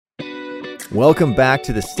Welcome back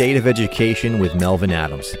to the State of Education with Melvin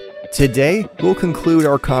Adams. Today, we'll conclude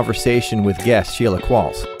our conversation with guest Sheila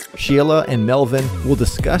Qualls. Sheila and Melvin will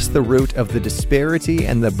discuss the root of the disparity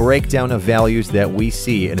and the breakdown of values that we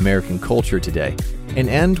see in American culture today, and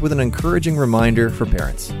end with an encouraging reminder for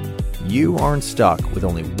parents. You aren't stuck with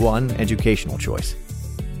only one educational choice.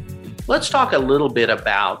 Let's talk a little bit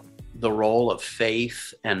about the role of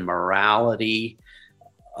faith and morality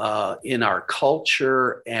in our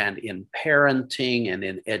culture and in parenting and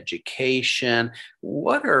in education.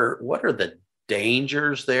 What are the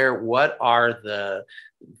dangers there? What are the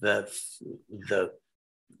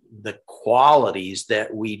qualities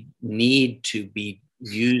that we need to be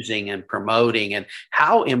using and promoting, and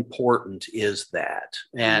how important is that?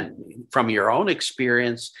 And from your own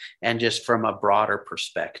experience and just from a broader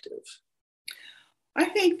perspective. I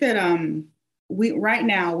think that right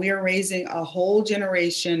now we are raising a whole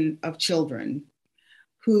generation of children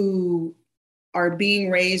who are being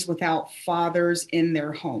raised without fathers in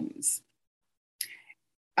their homes.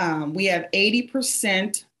 We have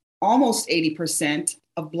 80%, almost 80%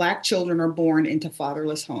 of Black children are born into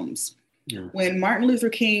fatherless homes. Yeah. When Martin Luther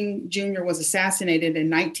King Jr. was assassinated in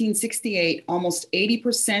 1968, almost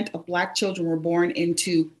 80% of Black children were born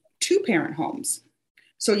into two-parent homes.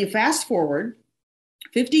 So you fast forward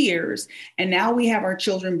 50 years, and now we have our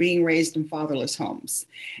children being raised in fatherless homes.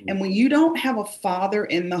 And when you don't have a father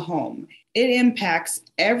in the home, it impacts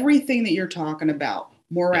everything that you're talking about: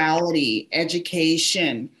 morality,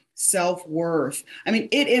 education, self-worth. I mean,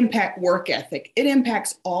 it impacts work ethic. It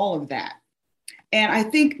impacts all of that. And I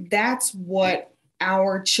think that's what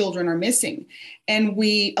our children are missing. And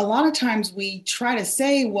a lot of times we try to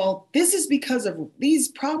say, well, these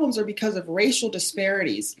problems are because of racial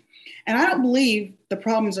disparities. And I don't believe the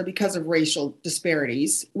problems are because of racial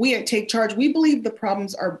disparities. We at Take Charge, we believe the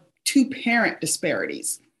problems are two-parent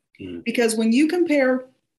disparities. Because when you compare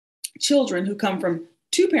children who come from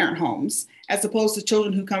two-parent homes as opposed to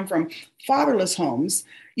children who come from fatherless homes,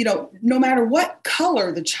 no matter what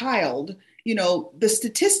color the child, the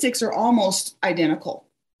statistics are almost identical.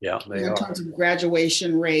 Yeah, in terms of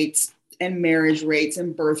graduation rates and marriage rates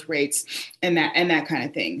and birth rates and that kind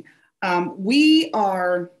of thing. We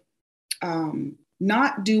are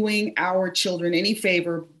not doing our children any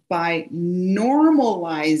favor by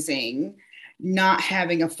normalizing not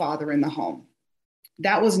having a father in the home.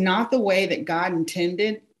 That was not the way that God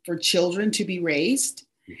intended for children to be raised.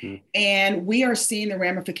 Mm-hmm. And we are seeing the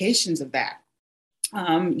ramifications of that.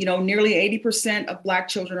 Nearly 80% of Black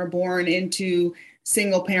children are born into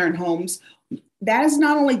single parent homes. That is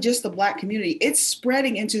not only just the Black community, it's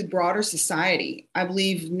spreading into broader society. I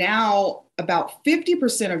believe now about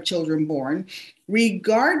 50% of children born,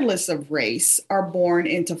 regardless of race, are born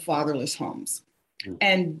into fatherless homes. Mm-hmm.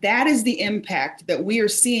 And that is the impact that we are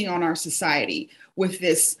seeing on our society with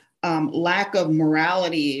this lack of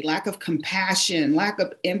morality, lack of compassion, lack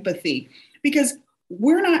of empathy, because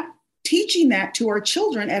we're not teaching that to our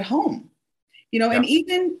children at home. And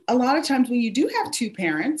even a lot of times when you do have two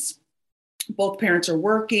parents, both parents are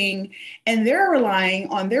working and they're relying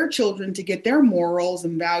on their children to get their morals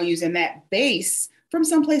and values and that base from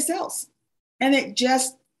someplace else. And it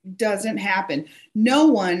just doesn't happen. No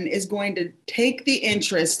one is going to take the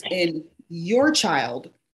interest in your child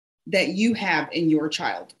that you have in your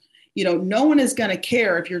child. No one is going to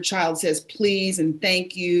care if your child says please and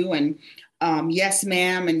thank you and yes,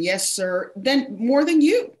 ma'am, and yes, sir, then more than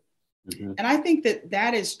you. Mm-hmm. And I think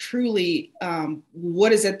that is truly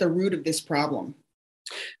what is at the root of this problem.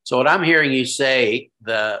 So what I'm hearing you say,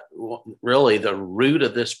 the root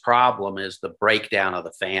of this problem is the breakdown of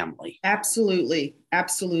the family. Absolutely.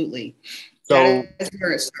 Absolutely. So that's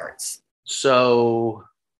where it starts. So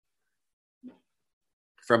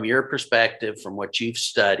from your perspective, from what you've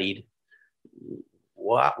studied,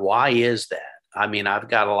 why is that? I mean, I've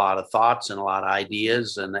got a lot of thoughts and a lot of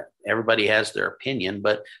ideas, and everybody has their opinion,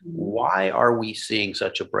 but why are we seeing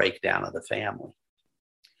such a breakdown of the family?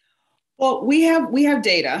 Well, we have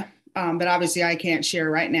data that obviously I can't share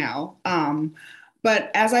right now.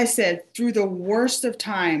 But as I said, through the worst of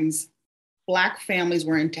times, Black families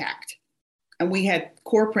were intact. And we had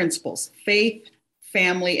core principles: faith,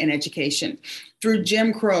 family, and education. Through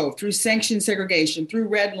Jim Crow, through sanctioned segregation, through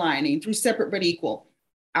redlining, through separate but equal,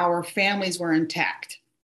 our families were intact.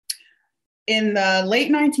 In the late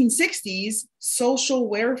 1960s, social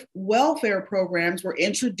welfare programs were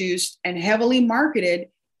introduced and heavily marketed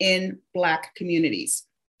in Black communities.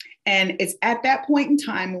 And it's at that point in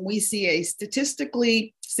time when we see a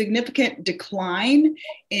statistically significant decline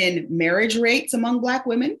in marriage rates among Black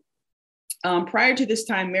women. Prior to this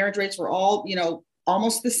time, marriage rates were all,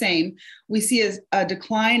 almost the same. We see a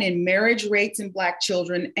decline in marriage rates in Black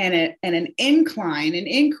children and an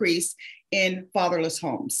increase in fatherless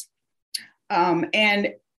homes.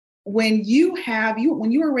 And when you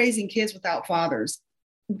are raising kids without fathers,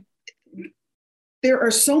 there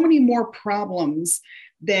are so many more problems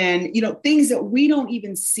than, things that we don't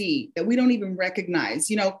even see, that we don't even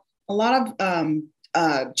recognize. A lot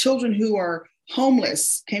of children who are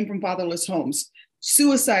homeless came from fatherless homes.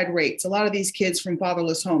 Suicide rates, a lot of these kids from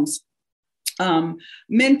fatherless homes.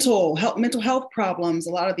 Mental health problems,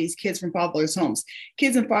 a lot of these kids from fatherless homes.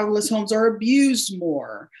 Kids in fatherless homes are abused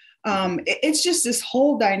more. It's just this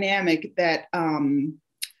whole dynamic that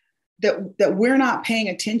we're not paying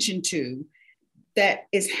attention to, that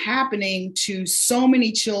is happening to so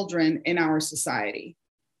many children in our society.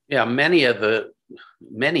 Yeah, many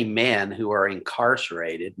men who are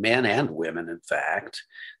incarcerated, men and women, in fact,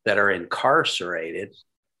 that are incarcerated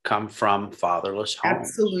come from fatherless homes.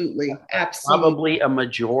 Absolutely. Probably a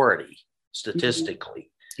majority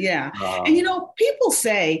statistically. Yeah. And, people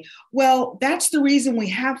say, well, that's the reason we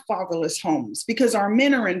have fatherless homes, because our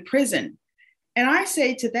men are in prison. And I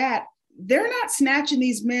say to that, they're not snatching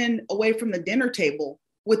these men away from the dinner table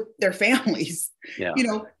with their families. Yeah.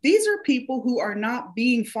 These are people who are not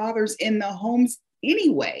being fathers in the homes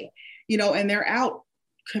anyway, and they're out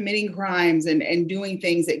committing crimes and doing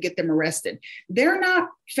things that get them arrested. They're not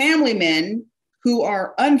family men who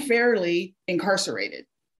are unfairly incarcerated.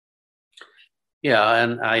 Yeah.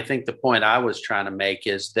 And I think the point I was trying to make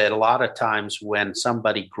is that a lot of times when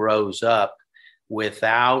somebody grows up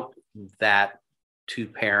without that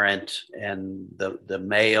two-parent and the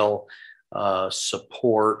male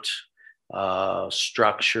support,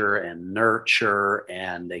 structure and nurture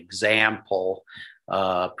and example,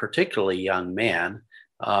 particularly young men,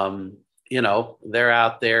 they're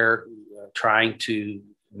out there trying to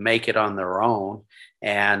make it on their own.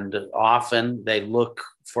 And often they look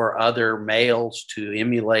for other males to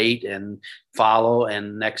emulate and follow.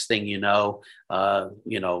 And next thing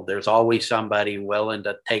there's always somebody willing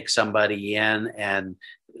to take somebody in, and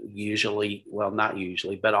usually, well, not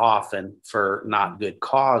usually, but often for not good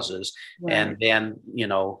causes. Right. And then,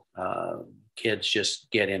 kids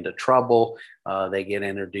just get into trouble. They get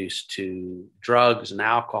introduced to drugs and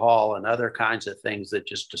alcohol and other kinds of things that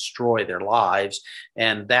just destroy their lives.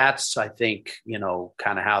 And that's, I think,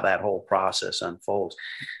 kind of how that whole process unfolds.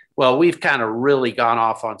 Well, we've kind of really gone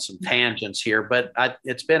off on some tangents here, but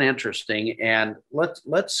it's been interesting. And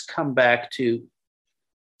let's come back to,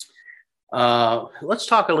 let's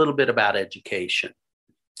talk a little bit about education.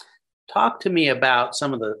 Talk to me about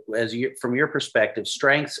some of from your perspective,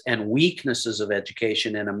 strengths and weaknesses of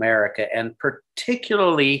education in America, and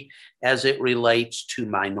particularly as it relates to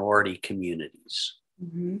minority communities.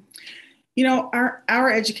 Mm-hmm.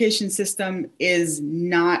 Our education system is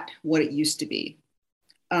not what it used to be.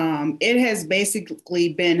 It has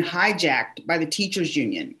basically been hijacked by the teachers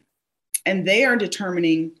union, and they are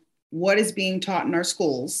determining what is being taught in our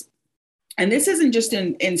schools. And this isn't just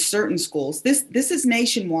in certain schools. This is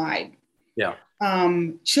nationwide. Yeah.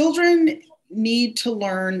 Children need to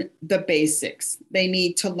learn the basics. They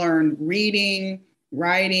need to learn reading,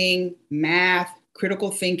 writing, math, critical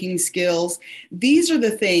thinking skills. These are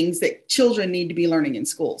the things that children need to be learning in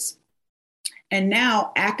schools. And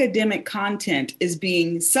now academic content is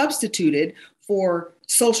being substituted for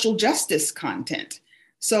social justice content.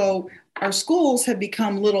 So our schools have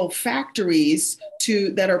become little factories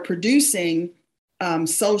that are producing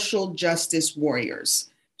social justice warriors.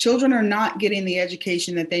 Children are not getting the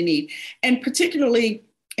education that they need, and particularly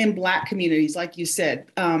in Black communities, like you said.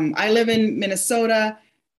 I live in Minnesota.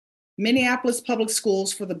 Minneapolis public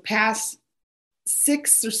schools for the past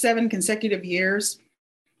 6 or 7 consecutive years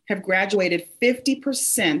have graduated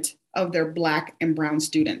 50% of their Black and brown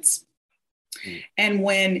students. And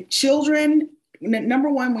when children, number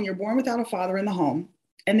one, when you're born without a father in the home,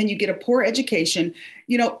 and then you get a poor education,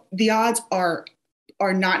 the odds are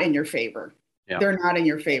not in your favor. Yeah. They're not in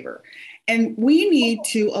your favor. And we need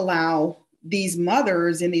to allow these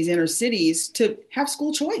mothers in these inner cities to have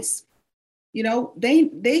school choice.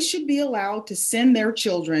 They should be allowed to send their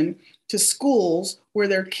children to schools where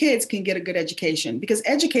their kids can get a good education, because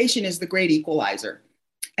education is the great equalizer.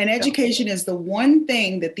 And education is the one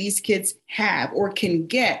thing that these kids have or can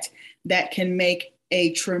get that can make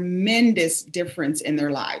a tremendous difference in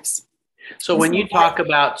their lives. So when you talk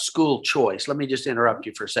about school choice, let me just interrupt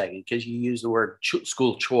you for a second, because you use the word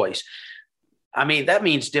school choice. I mean, that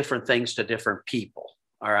means different things to different people.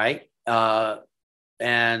 All right.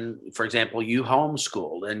 And for example, you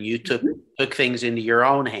homeschooled and you took things into your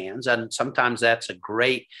own hands. And sometimes that's a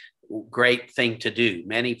great great thing to do.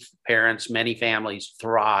 Many parents, many families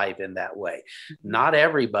thrive in that way. Not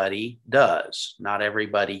everybody does. Not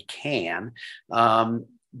everybody can.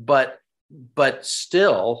 But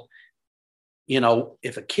still,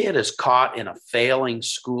 if a kid is caught in a failing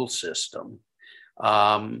school system,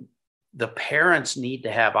 the parents need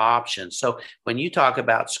to have options. So when you talk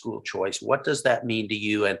about school choice, what does that mean to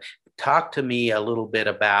you? And talk to me a little bit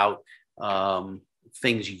about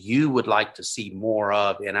things you would like to see more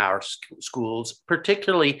of in our schools,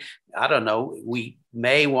 particularly, I don't know, we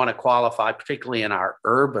may want to qualify, particularly in our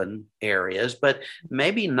urban areas, but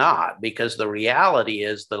maybe not, because the reality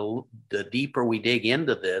is the deeper we dig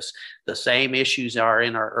into this, the same issues are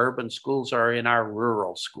in our urban schools are in our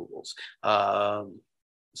rural schools.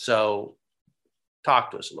 So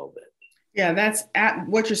talk to us a little bit. Yeah,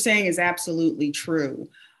 what you're saying is absolutely true.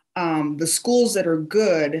 The schools that are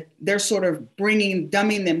good, they're sort of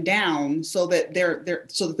dumbing them down so that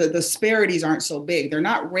so that the disparities aren't so big. They're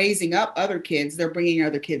not raising up other kids, they're bringing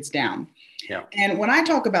other kids down. Yeah. And when I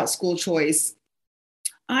talk about school choice,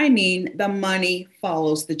 I mean the money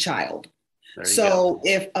follows the child. So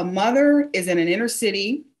if a mother is in an inner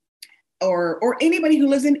city or anybody who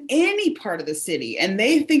lives in any part of the city and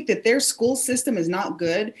they think that their school system is not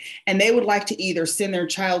good and they would like to either send their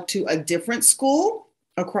child to a different school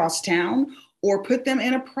across town or put them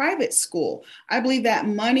in a private school, I believe that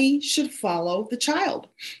money should follow the child.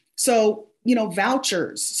 So,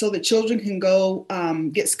 vouchers so that children can go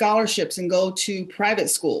get scholarships and go to private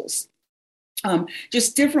schools.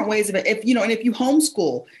 Just different ways of it. If you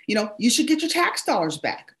homeschool, you should get your tax dollars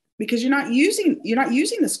back because you're not using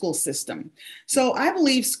the school system. So I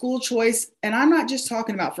believe school choice, and I'm not just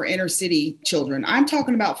talking about for inner city children, I'm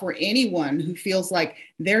talking about for anyone who feels like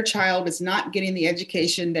their child is not getting the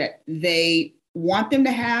education that they want them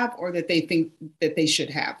to have or that they think that they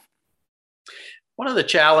should have. One of the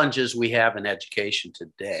challenges we have in education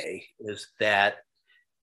today is that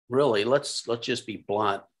really, let's just be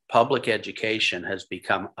blunt, public education has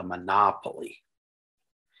become a monopoly.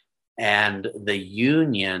 And the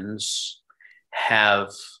unions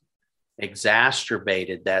have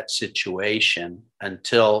exacerbated that situation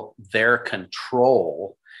until their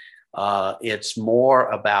control. It's more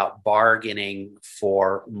about bargaining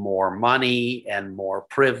for more money and more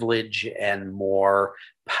privilege and more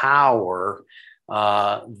power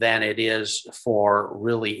than it is for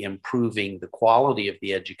really improving the quality of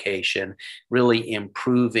the education, really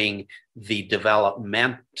improving the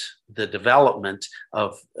development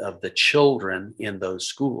of the children in those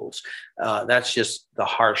schools. That's just the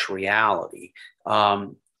harsh reality.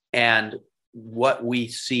 And what we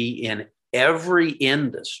see in every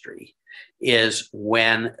industry is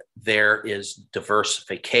when there is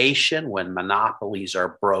diversification, when monopolies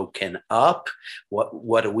are broken up,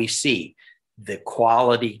 what do we see? The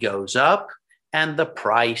quality goes up and the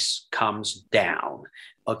price comes down.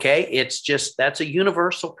 Okay, that's a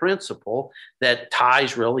universal principle that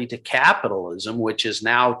ties really to capitalism, which is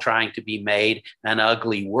now trying to be made an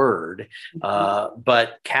ugly word.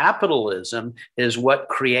 But capitalism is what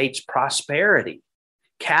creates prosperity.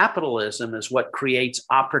 Capitalism is what creates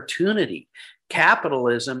opportunity.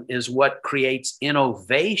 Capitalism is what creates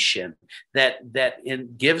innovation that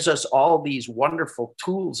gives us all these wonderful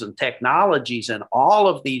tools and technologies and all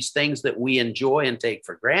of these things that we enjoy and take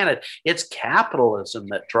for granted. It's capitalism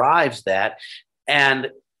that drives that. And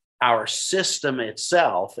our system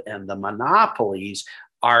itself and the monopolies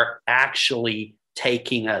are actually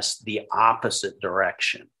taking us the opposite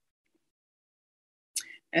direction.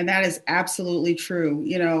 And that is absolutely true.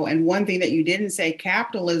 And one thing that you didn't say,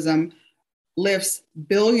 capitalism lifts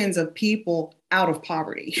billions of people out of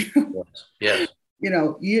poverty. Yes.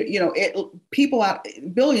 Billions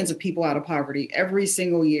of people out of poverty every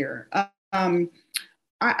single year.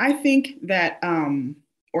 I think that,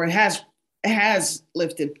 or it has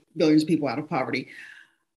lifted billions of people out of poverty.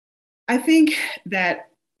 I think that,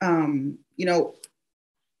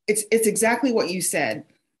 it's exactly what you said.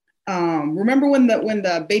 Remember when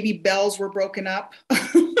the baby bells were broken up?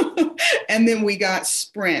 And then we got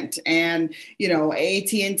Sprint and,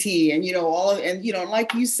 AT&T and,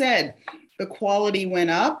 like you said, the quality went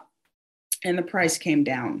up and the price came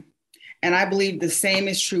down. And I believe the same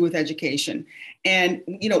is true with education. And,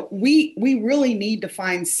 we really need to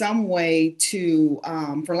find some way to,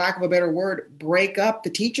 for lack of a better word, break up the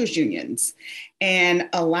teachers' unions and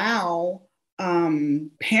allow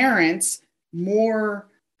parents more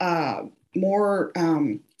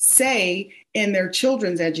say in their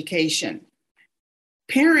children's education.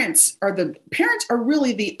 Parents are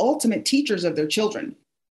really the ultimate teachers of their children.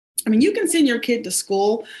 I mean, you can send your kid to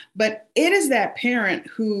school, but it is that parent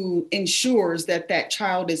who ensures that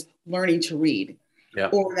child is learning to read. Yeah.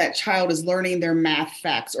 Or that child is learning their math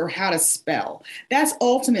facts or how to spell. That's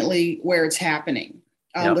ultimately where it's happening.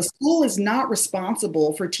 The school is not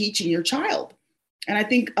responsible for teaching your child. And I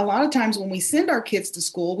think a lot of times when we send our kids to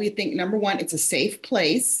school, we think, number one, it's a safe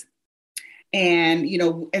place. And,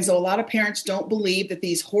 and so a lot of parents don't believe that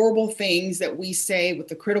these horrible things that we say with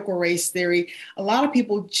the critical race theory, a lot of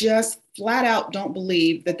people just flat out don't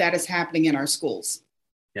believe that that is happening in our schools.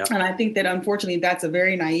 Yeah. And I think that unfortunately, that's a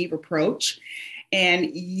very naive approach.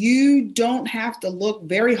 And you don't have to look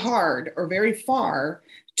very hard or very far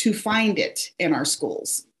to find it in our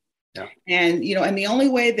schools. Yeah. And, and the only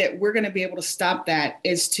way that we're going to be able to stop that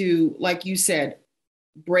is to, like you said,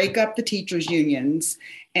 break up the teachers' unions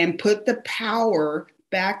and put the power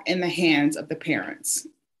back in the hands of the parents.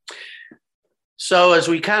 So as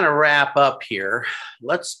we kind of wrap up here,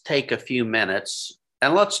 let's take a few minutes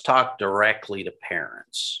and let's talk directly to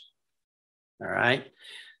parents. All right.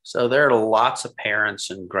 So there are lots of parents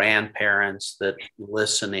and grandparents that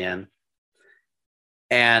listen in.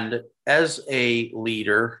 And as a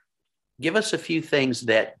leader, give us a few things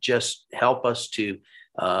that just help us to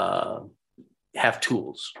have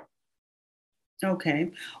tools.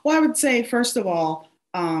 Okay. Well, I would say, first of all,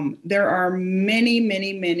 there are many,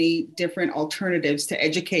 many, many different alternatives to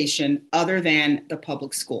education other than the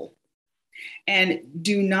public school. And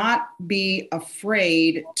do not be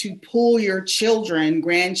afraid to pull your children,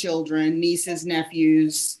 grandchildren, nieces,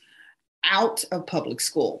 nephews out of public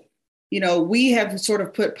school. We have sort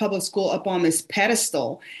of put public school up on this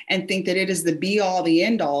pedestal and think that it is the be all, the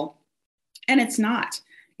end all. And it's not.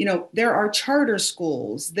 There are charter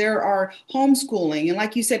schools, there are homeschooling. And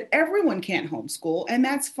like you said, everyone can't homeschool, and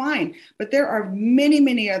that's fine. But there are many,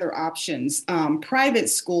 many other options. Private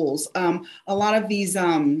schools, a lot of these, I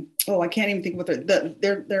can't even think what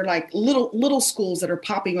they're like little schools that are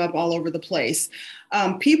popping up all over the place.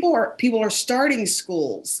 People are starting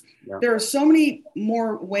schools. Yeah. There are so many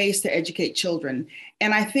more ways to educate children.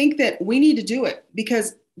 And I think that we need to do it,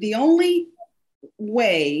 because the only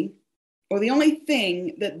way or the only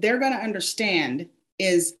thing that they're going to understand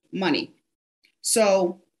is money.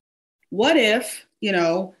 So what if,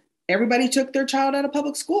 everybody took their child out of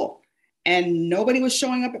public school and nobody was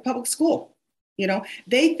showing up at public school?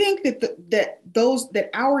 They think that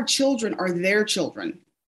our children are their children,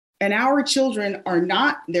 and our children are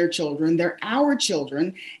not their children. They're our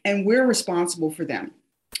children, and we're responsible for them.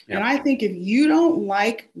 Yeah. And I think if you don't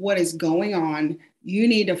like what is going on, you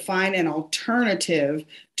need to find an alternative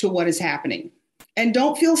to what is happening. And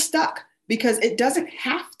don't feel stuck, because it doesn't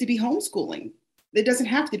have to be homeschooling. It doesn't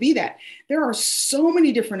have to be that. There are so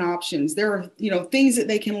many different options. There are, things that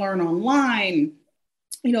they can learn online.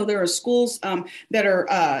 There are schools that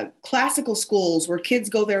are classical schools where kids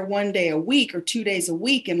go there 1 day a week or 2 days a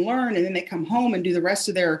week and learn, and then they come home and do the rest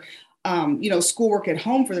of their schoolwork at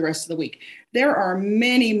home for the rest of the week. There are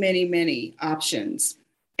many, many, many options.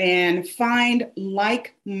 And find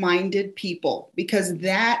like-minded people, because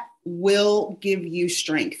that will give you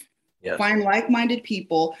strength. Yes. Find like-minded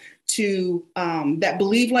people that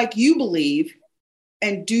believe like you believe,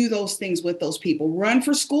 and do those things with those people. Run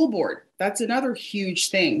for school board. That's another huge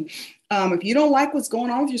thing. If you don't like what's going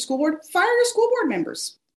on with your school board, fire your school board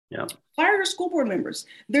members. Yeah. Fire your school board members.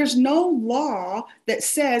 There's no law that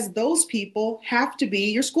says those people have to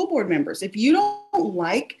be your school board members. If you don't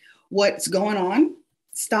like what's going on,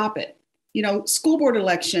 stop it. School board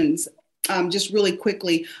elections, just really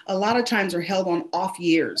quickly, a lot of times are held on off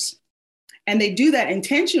years. And they do that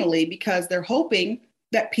intentionally because they're hoping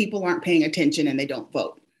that people aren't paying attention and they don't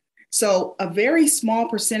vote. So a very small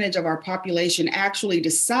percentage of our population actually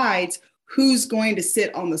decides who's going to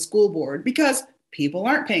sit on the school board because people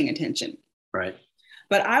aren't paying attention. Right.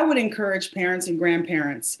 But I would encourage parents and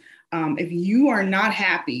grandparents, if you are not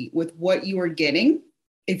happy with what you are getting,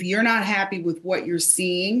 if you're not happy with what you're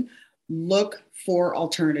seeing, look for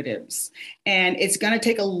alternatives. And it's going to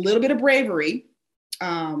take a little bit of bravery,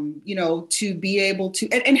 to be able to,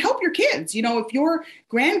 and help your kids. If your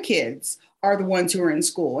grandkids are the ones who are in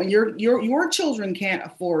school and your children can't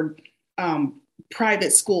afford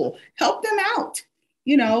private school, help them out.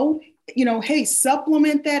 Hey,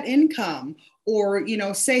 supplement that income. Or,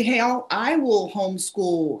 say, hey, I will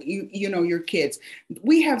homeschool your kids.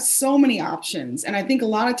 We have so many options. And I think a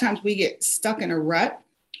lot of times we get stuck in a rut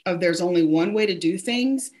of there's only one way to do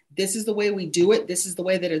things. This is the way we do it. This is the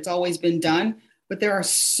way that it's always been done. But there are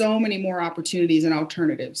so many more opportunities and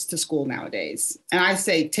alternatives to school nowadays. And I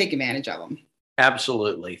say take advantage of them.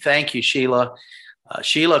 Absolutely. Thank you, Sheila.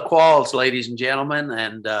 Sheila Qualls, ladies and gentlemen,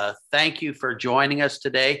 and thank you for joining us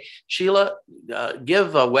today. Sheila,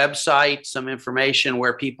 give a website, some information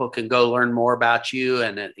where people can go learn more about you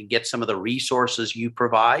and get some of the resources you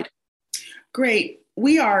provide. Great.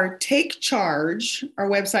 We are Take Charge. Our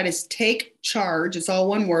website is Take Charge. It's all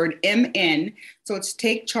one word, MN. So it's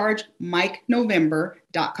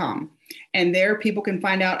takechargemikenovember.com. And there people can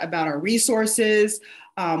find out about our resources,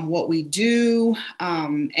 what we do.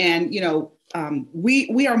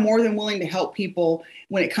 We are more than willing to help people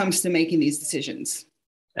when it comes to making these decisions.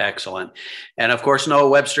 Excellent. And of course, Noah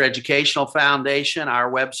Webster Educational Foundation. Our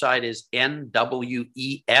website is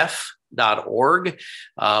nwef.org.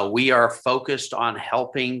 We are focused on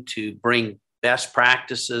helping to bring best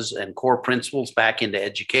practices and core principles back into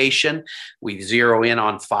education. We zero in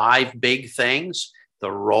on 5 big things: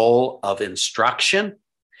 the role of instruction,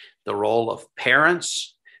 the role of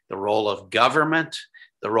parents, the role of government,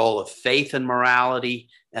 the role of faith and morality,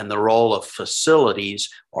 and the role of facilities,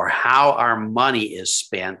 or how our money is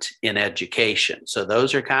spent in education. So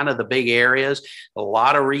those are kind of the big areas. A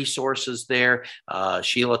lot of resources there.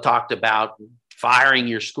 Sheila talked about firing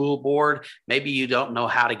your school board. Maybe you don't know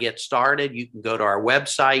how to get started. You can go to our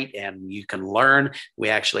website and you can learn. We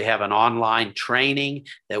actually have an online training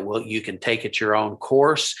that you can take at your own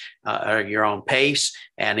course or your own pace,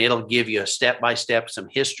 and it'll give you a step-by-step, some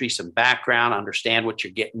history, some background, understand what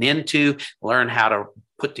you're getting into, learn how to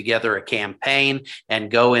put together a campaign, and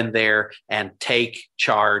go in there and take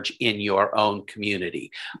charge in your own community.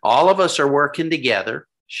 All of us are working together.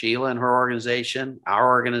 Sheila and her organization, our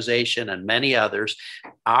organization, and many others.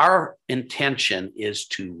 Our intention is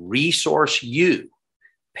to resource you,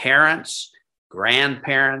 parents,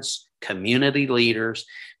 grandparents, community leaders.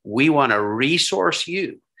 We want to resource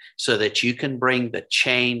you so that you can bring the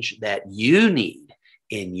change that you need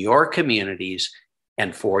in your communities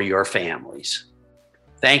and for your families.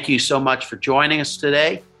 Thank you so much for joining us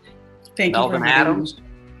today. Thank you, Melvin Adams.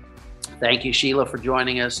 Thank you, Sheila, for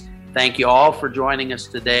joining us. Thank you all for joining us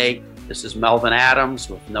today. This is Melvin Adams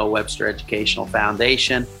with Noah Webster Educational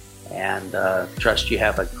Foundation, and trust you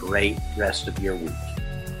have a great rest of your week.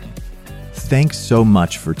 Thanks so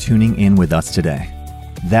much for tuning in with us today.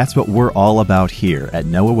 That's what we're all about here at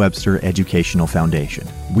Noah Webster Educational Foundation.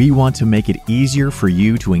 We want to make it easier for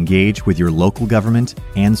you to engage with your local government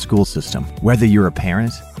and school system, whether you're a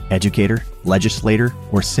parent, educator, legislator,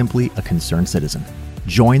 or simply a concerned citizen.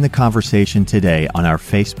 Join the conversation today on our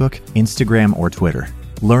Facebook, Instagram, or Twitter.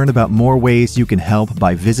 Learn about more ways you can help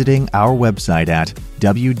by visiting our website at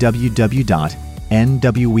www.nwef.org.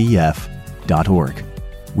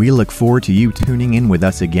 We look forward to you tuning in with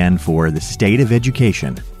us again for The State of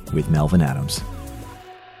Education with Melvin Adams.